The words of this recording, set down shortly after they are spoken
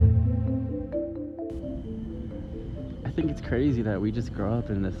think it's crazy that we just grow up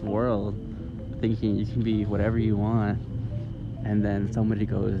in this world thinking you can be whatever you want, and then somebody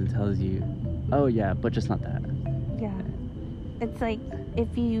goes and tells you, oh yeah, but just not that. Yeah. It's like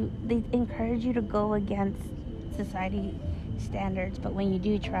they encourage you to go against society standards, but when you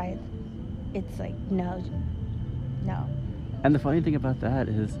do try it, it's like, no. And the funny thing about that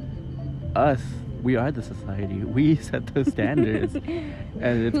is us, we are the society. We set those standards.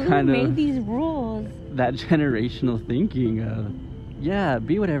 And it's Who kind made of these rules? that generational thinking of, yeah,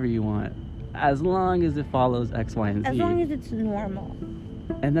 be whatever you want, as long as it follows X, Y, and Z. As long as it's normal.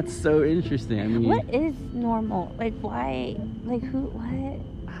 And that's so interesting. I mean, What is normal? Like, why? Like, who? What?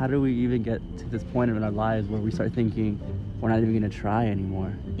 how do we even get to this point in our lives where we start thinking we're not even going to try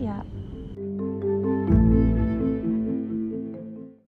anymore? Yeah.